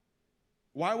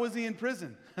 Why was he in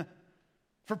prison?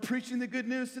 For preaching the good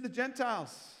news to the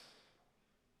Gentiles.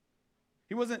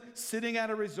 He wasn't sitting at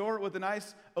a resort with a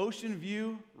nice ocean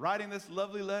view, writing this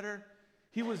lovely letter.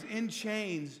 He was in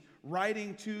chains,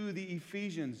 writing to the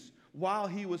Ephesians while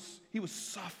he was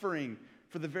suffering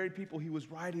for the very people he was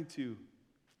writing to.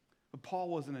 But Paul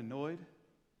wasn't annoyed.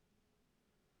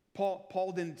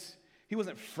 Paul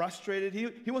wasn't frustrated.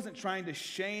 He wasn't trying to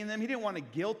shame them. He didn't want to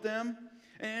guilt them.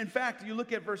 And in fact, you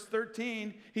look at verse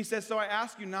 13, he says, so I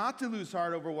ask you not to lose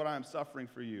heart over what I am suffering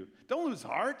for you. Don't lose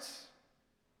heart.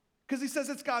 Because he says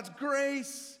it's God's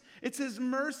grace. It's his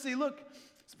mercy. Look,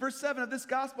 verse 7 of this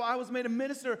gospel, I was made a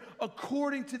minister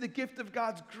according to the gift of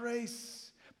God's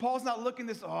grace. Paul's not looking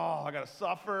this, I got to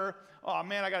suffer. Oh,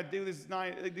 man, I got to do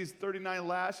these 39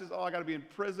 lashes. Oh, I got to be in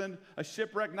prison, a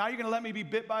shipwreck. Now you're going to let me be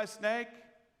bit by a snake?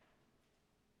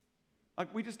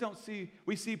 Like, we just don't see,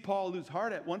 we see Paul lose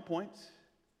heart at one point.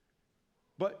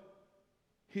 But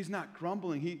he's not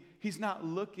grumbling. He's not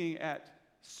looking at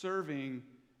serving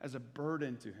as a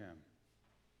burden to him.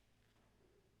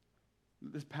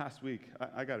 This past week,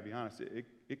 I got to be honest,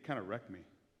 it kind of wrecked me.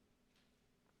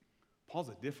 Paul's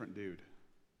a different dude.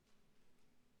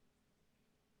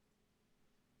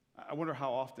 I wonder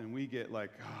how often we get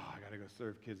like, I got to go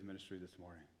serve kids ministry this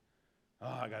morning.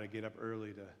 I got to get up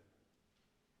early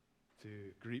to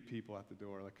greet people at the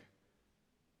door. Like,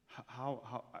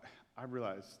 how I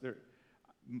realize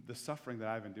the suffering that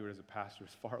I've endured as a pastor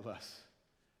is far less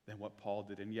than what Paul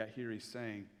did. And yet here he's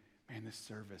saying, man, this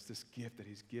service, this gift that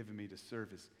he's given me to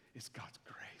serve is God's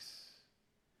grace.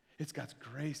 It's God's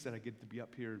grace that I get to be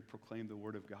up here and proclaim the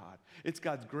word of God. It's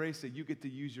God's grace that you get to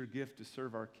use your gift to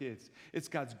serve our kids. It's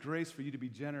God's grace for you to be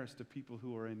generous to people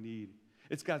who are in need.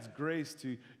 It's God's grace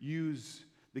to use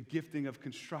the gifting of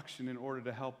construction in order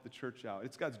to help the church out.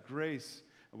 It's God's grace.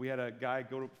 We had a guy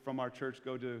from our church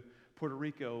go to Puerto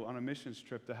Rico on a missions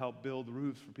trip to help build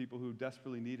roofs for people who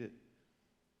desperately need it.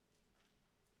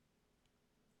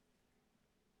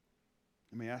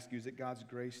 Let me ask you, is it God's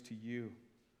grace to you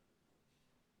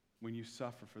when you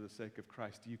suffer for the sake of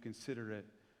Christ? Do you consider it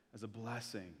as a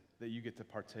blessing that you get to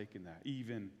partake in that,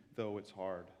 even though it's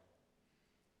hard?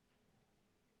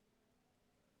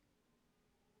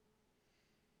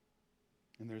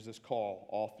 And there's this call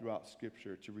all throughout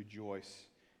Scripture to rejoice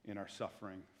in our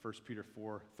suffering. 1 Peter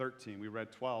 4:13, we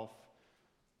read 12.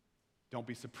 Don't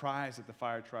be surprised at the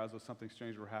fire trials if something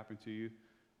strange will happen to you,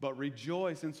 but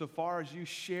rejoice insofar as you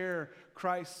share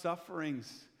Christ's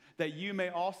sufferings, that you may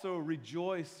also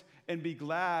rejoice and be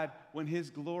glad when his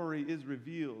glory is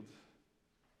revealed.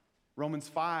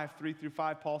 Romans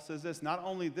 5:3-5, Paul says this, not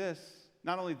only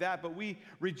that, but we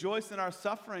rejoice in our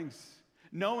sufferings,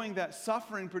 knowing that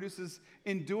suffering produces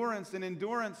endurance, and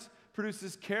endurance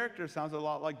produces character. Sounds a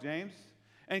lot like James.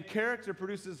 And character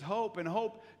produces hope, and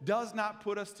hope does not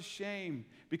put us to shame,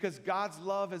 because God's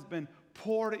love has been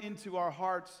poured into our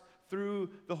hearts through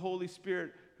the Holy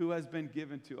Spirit who has been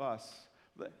given to us.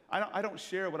 I don't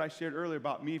share what I shared earlier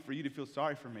about me for you to feel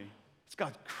sorry for me. It's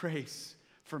God's grace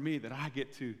for me that I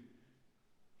get to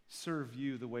serve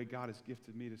you the way God has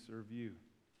gifted me to serve you.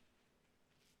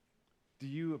 Do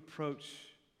you approach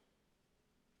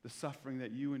the suffering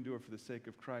that you endure for the sake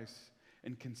of Christ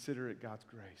and consider it God's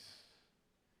grace?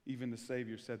 Even the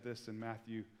Savior said this in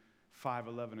Matthew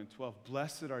 5:11 and 12.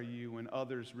 Blessed are you when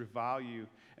others revile you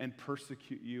and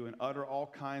persecute you and utter all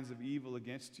kinds of evil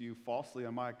against you falsely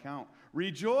on my account.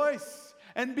 Rejoice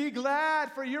and be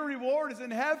glad, for your reward is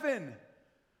in heaven.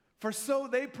 For so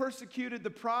they persecuted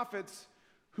the prophets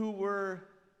who were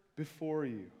before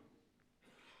you.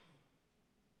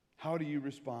 How do you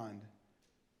respond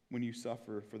when you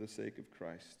suffer for the sake of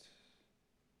Christ?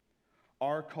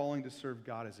 Our calling to serve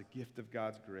God is a gift of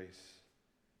God's grace,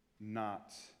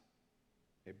 not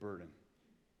a burden.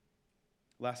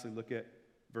 Lastly, look at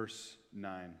verse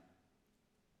 9.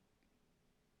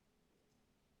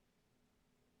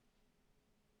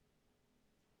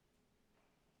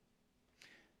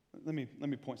 Let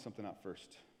me point something out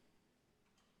first.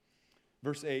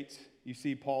 Verse 8, you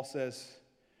see Paul says,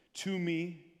 to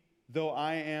me, though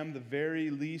I am the very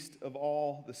least of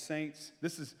all the saints.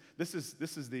 This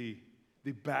is the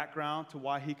background to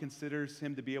why he considers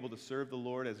him to be able to serve the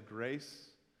Lord as grace.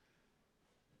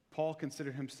 Paul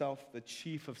considered himself the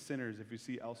chief of sinners, if you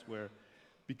see elsewhere,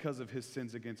 because of his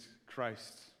sins against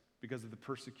Christ, because of the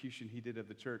persecution he did of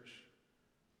the church.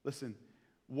 Listen,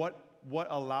 what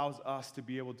allows us to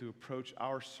be able to approach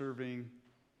our serving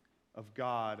of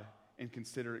God and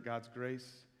consider it God's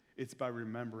grace, it's by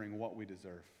remembering what we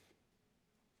deserve.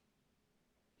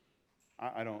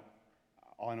 All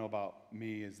I know about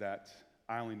me is that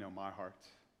I only know my heart.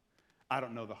 I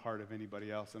don't know the heart of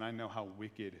anybody else, and I know how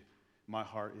wicked my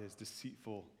heart is,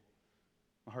 deceitful.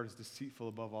 My heart is deceitful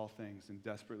above all things and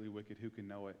desperately wicked. Who can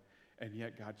know it? And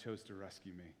yet God chose to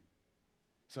rescue me.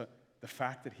 So the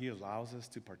fact that he allows us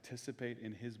to participate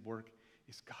in his work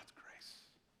is God's grace.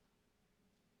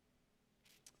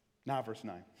 Now, verse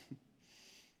 9.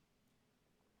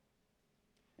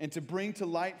 And to bring to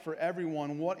light for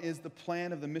everyone what is the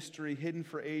plan of the mystery hidden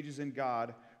for ages in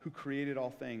God, who created all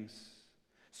things,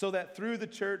 so that through the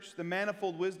church the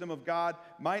manifold wisdom of God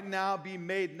might now be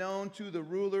made known to the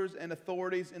rulers and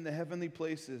authorities in the heavenly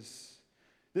places.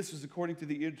 This is according to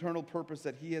the eternal purpose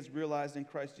that he has realized in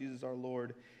Christ Jesus our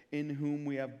Lord, in whom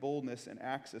we have boldness and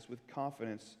access with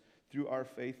confidence through our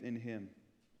faith in him.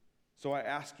 So I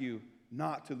ask you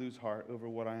not to lose heart over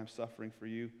what I am suffering for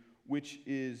you, which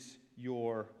is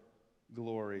your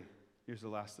glory. Here's the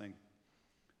last thing.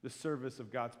 The service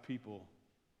of God's people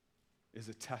is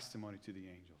a testimony to the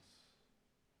angels.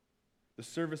 The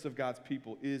service of God's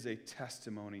people is a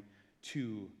testimony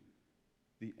to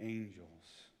the angels.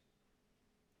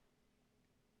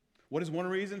 What is one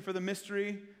reason for the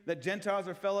mystery that Gentiles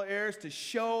are fellow heirs? To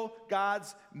show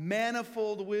God's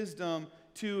manifold wisdom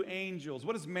to angels.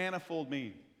 What does manifold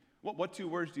mean? What two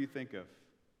words do you think of?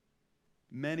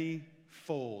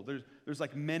 Manyfold. There's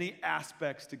like many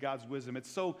aspects to God's wisdom. It's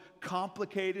so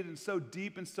complicated and so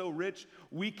deep and so rich,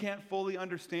 we can't fully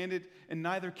understand it, and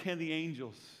neither can the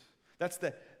angels. That's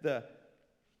the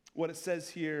what it says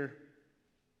here.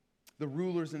 The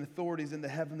rulers and authorities in the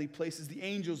heavenly places, the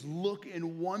angels look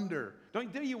in wonder.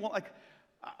 Don't you want, like,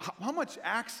 how much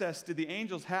access did the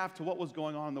angels have to what was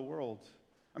going on in the world?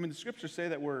 I mean, the scriptures say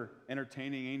that we're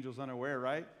entertaining angels unaware,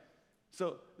 right?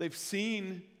 So they've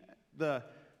seen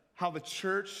how the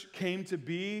church came to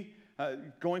be,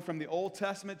 going from the Old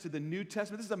Testament to the New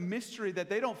Testament. This is a mystery that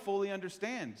they don't fully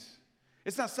understand.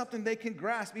 It's not something they can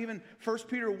grasp. Even 1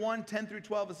 Peter 1, 10 through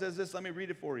 12, it says this. Let me read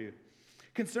it for you.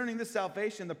 Concerning this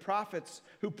salvation, the prophets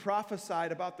who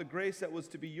prophesied about the grace that was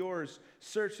to be yours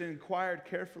searched and inquired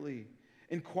carefully,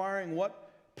 inquiring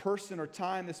what person or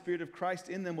time the Spirit of Christ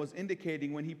in them was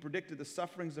indicating when he predicted the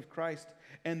sufferings of Christ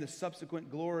and the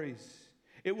subsequent glories.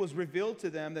 It was revealed to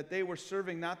them that they were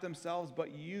serving not themselves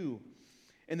but you,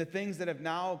 and the things that have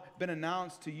now been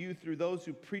announced to you through those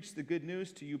who preach the good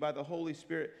news to you by the Holy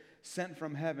Spirit sent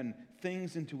from heaven,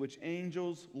 things into which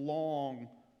angels long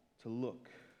to look.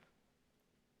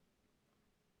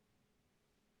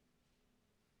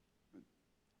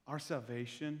 Our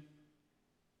salvation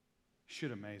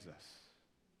should amaze us.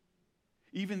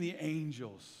 Even the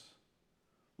angels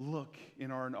look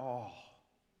and are in awe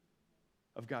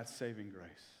of God's saving grace.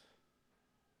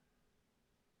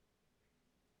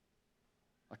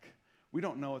 Like, we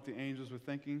don't know what the angels were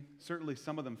thinking. Certainly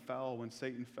some of them fell when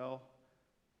Satan fell.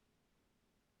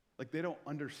 Like, they don't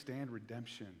understand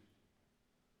redemption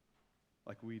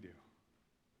like we do.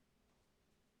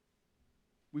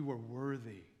 We were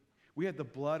worthy. We had the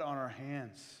blood on our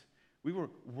hands. We were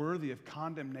worthy of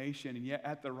condemnation, and yet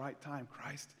at the right time,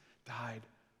 Christ died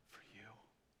for you.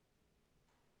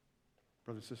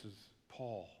 Brothers and sisters,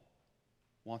 Paul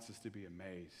wants us to be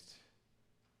amazed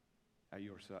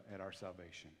at our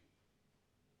salvation.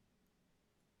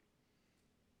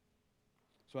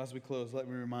 So as we close, let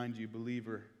me remind you,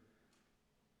 believer,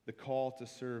 the call to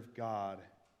serve God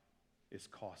is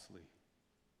costly.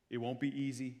 It won't be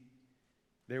easy.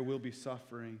 There will be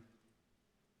suffering.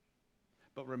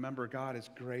 But remember, God is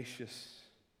gracious,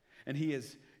 and he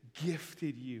has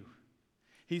gifted you.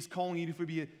 He's calling you to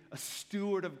be a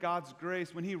steward of God's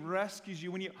grace. When he rescues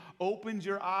you, when he opens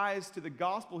your eyes to the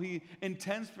gospel, he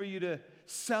intends for you to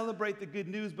celebrate the good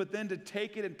news, but then to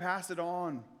take it and pass it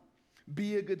on.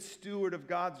 Be a good steward of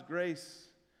God's grace.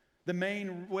 The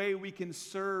main way we can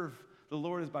serve the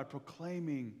Lord is by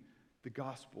proclaiming the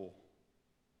gospel.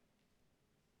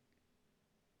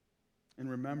 And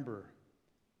remember,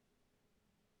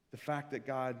 the fact that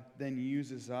God then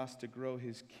uses us to grow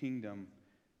his kingdom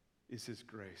is his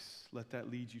grace. Let that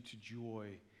lead you to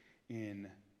joy in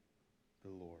the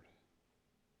Lord.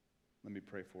 Let me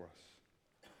pray for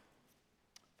us.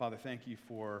 Father, thank you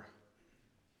for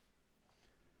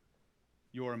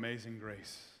your amazing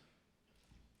grace.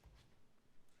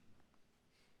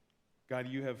 God,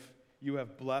 you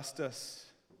have blessed us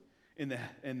in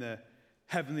the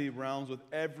heavenly realms with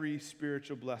every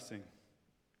spiritual blessing.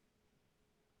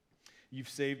 You've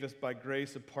saved us by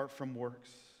grace apart from works.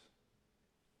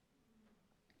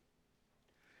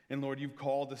 And Lord, you've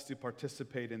called us to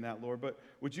participate in that, Lord. But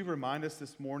would you remind us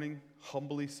this morning,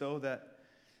 humbly so, that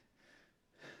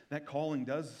that calling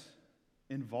does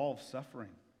involve suffering.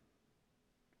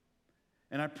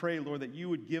 And I pray, Lord, that you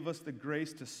would give us the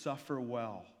grace to suffer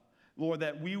well. Lord,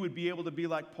 that we would be able to be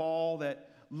like Paul, that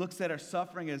looks at our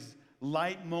suffering as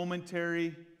light,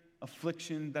 momentary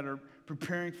affliction that are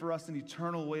preparing for us an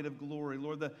eternal weight of glory.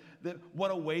 Lord,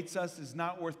 what awaits us is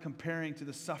not worth comparing to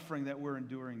the suffering that we're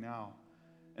enduring now.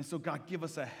 And so, God, give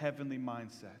us a heavenly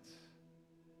mindset.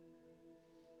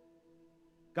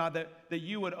 God, that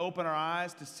you would open our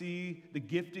eyes to see the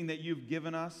gifting that you've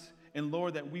given us. And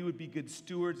Lord, that we would be good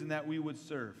stewards and that we would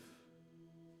serve.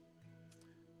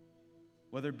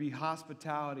 Whether it be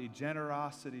hospitality,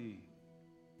 generosity,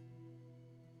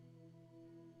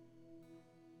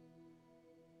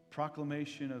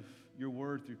 proclamation of your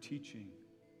word through teaching.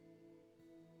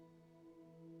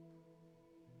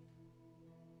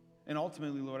 And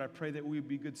ultimately, Lord, I pray that we would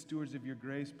be good stewards of your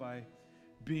grace by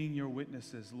being your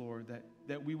witnesses, Lord,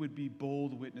 that we would be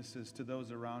bold witnesses to those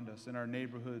around us in our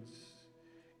neighborhoods,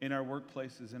 in our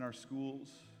workplaces, in our schools.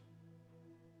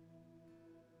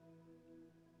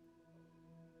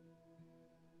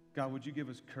 God, would you give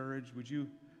us courage? Would you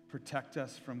protect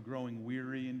us from growing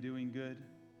weary in doing good?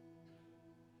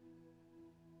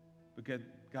 Because,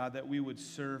 God, that we would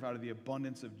serve out of the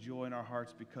abundance of joy in our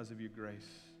hearts because of your grace.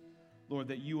 Lord,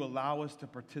 that you allow us to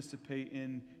participate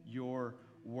in your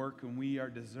work when we are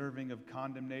deserving of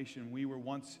condemnation. We were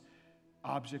once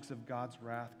objects of God's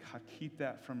wrath. God, keep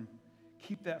that from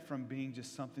being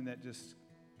just something that just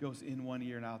goes in one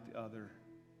ear and out the other.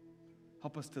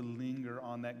 Help us to linger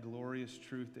on that glorious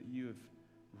truth that you have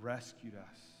rescued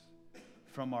us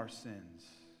from our sins.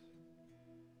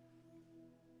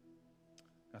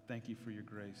 God, thank you for your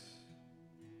grace.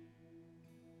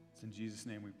 It's in Jesus'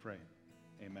 name we pray.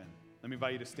 Amen. Let me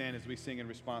invite you to stand as we sing in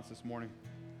response this morning.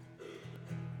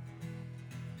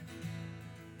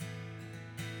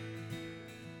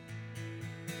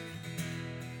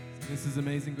 This is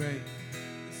Amazing Grace.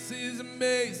 This is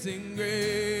amazing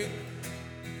grace.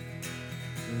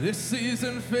 This is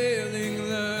unfailing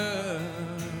love.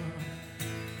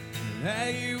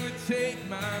 That you would take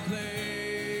my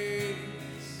place.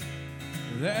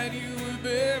 That you would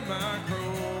bear my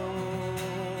cross.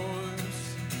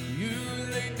 You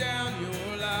laid down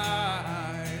your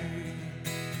life.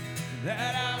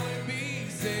 That I would be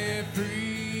set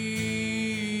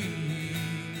free.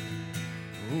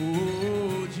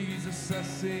 Oh, Jesus, I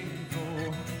sing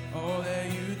for all that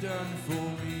you've done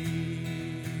for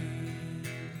me.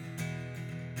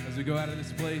 As we go out of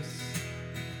this place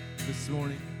this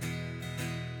morning,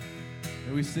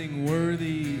 and we sing,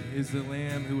 "Worthy is the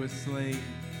Lamb who was slain."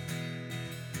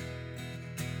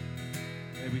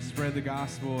 And we spread the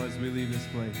gospel as we leave this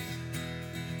place.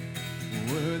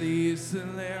 Worthy is the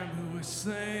Lamb who was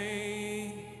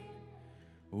slain.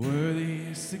 Worthy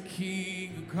is the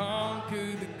King who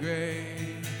conquered the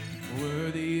grave.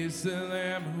 Worthy is the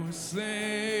Lamb who was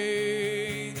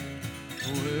slain.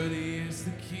 Worthy is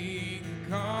the King who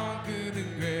conquered the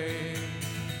grave.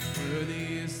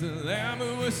 Worthy is the Lamb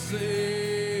who was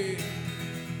slain.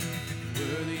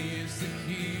 Worthy is the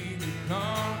King who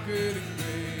conquered the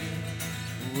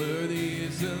grave. Worthy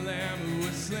is the Lamb who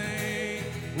was slain.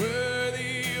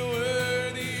 Worthy,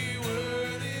 worthy,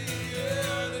 worthy.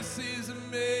 Oh, this is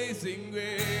amazing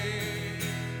grace.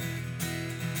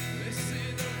 This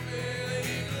is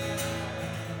unfailing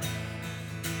love.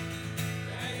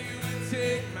 That you would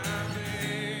take my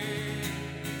place.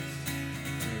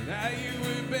 That you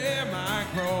would bear my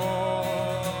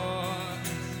cross.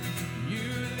 You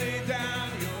lay down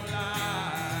your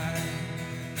life.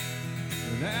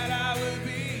 That I would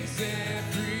be set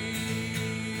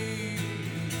free.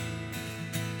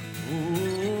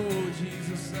 Oh,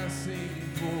 Jesus, I sing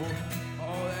for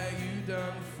all that you've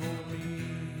done for me.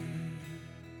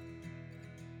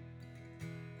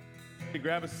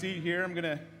 Grab a seat here. I'm going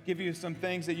to give you some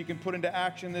things that you can put into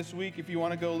action this week if you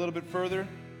want to go a little bit further.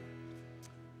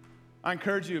 I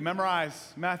encourage you,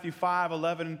 memorize Matthew 5,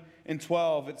 11, and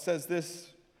 12. It says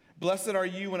this: "Blessed are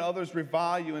you when others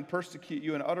revile you and persecute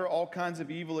you and utter all kinds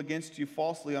of evil against you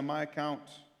falsely on my account.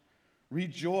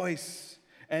 Rejoice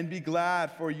and be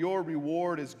glad, for your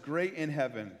reward is great in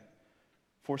heaven.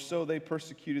 For so they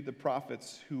persecuted the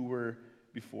prophets who were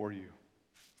before you."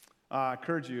 I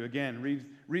encourage you, again,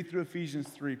 read through Ephesians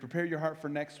 3. Prepare your heart for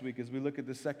next week as we look at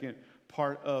the second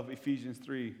part of Ephesians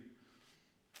 3.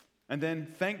 And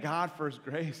then thank God for his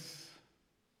grace.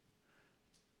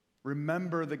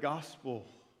 Remember the gospel.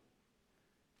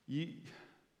 We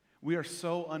are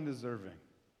so undeserving,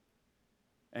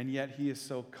 and yet he is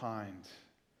so kind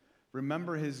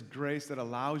Remember his grace that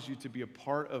allows you to be a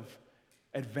part of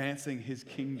advancing his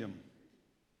kingdom.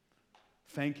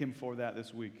 Thank him for that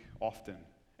this week often.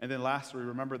 And then lastly,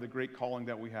 remember the great calling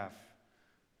that we have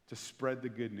to spread the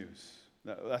good news.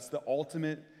 That's the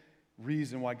ultimate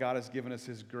reason why God has given us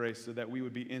his grace, so that we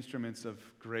would be instruments of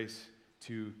grace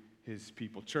to his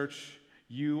people. Church,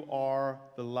 you are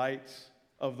the light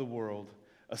of the world.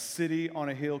 A city on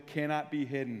a hill cannot be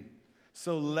hidden.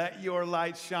 So let your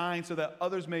light shine so that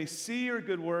others may see your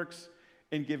good works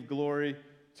and give glory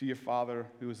to your Father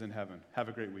who is in heaven. Have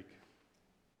a great week.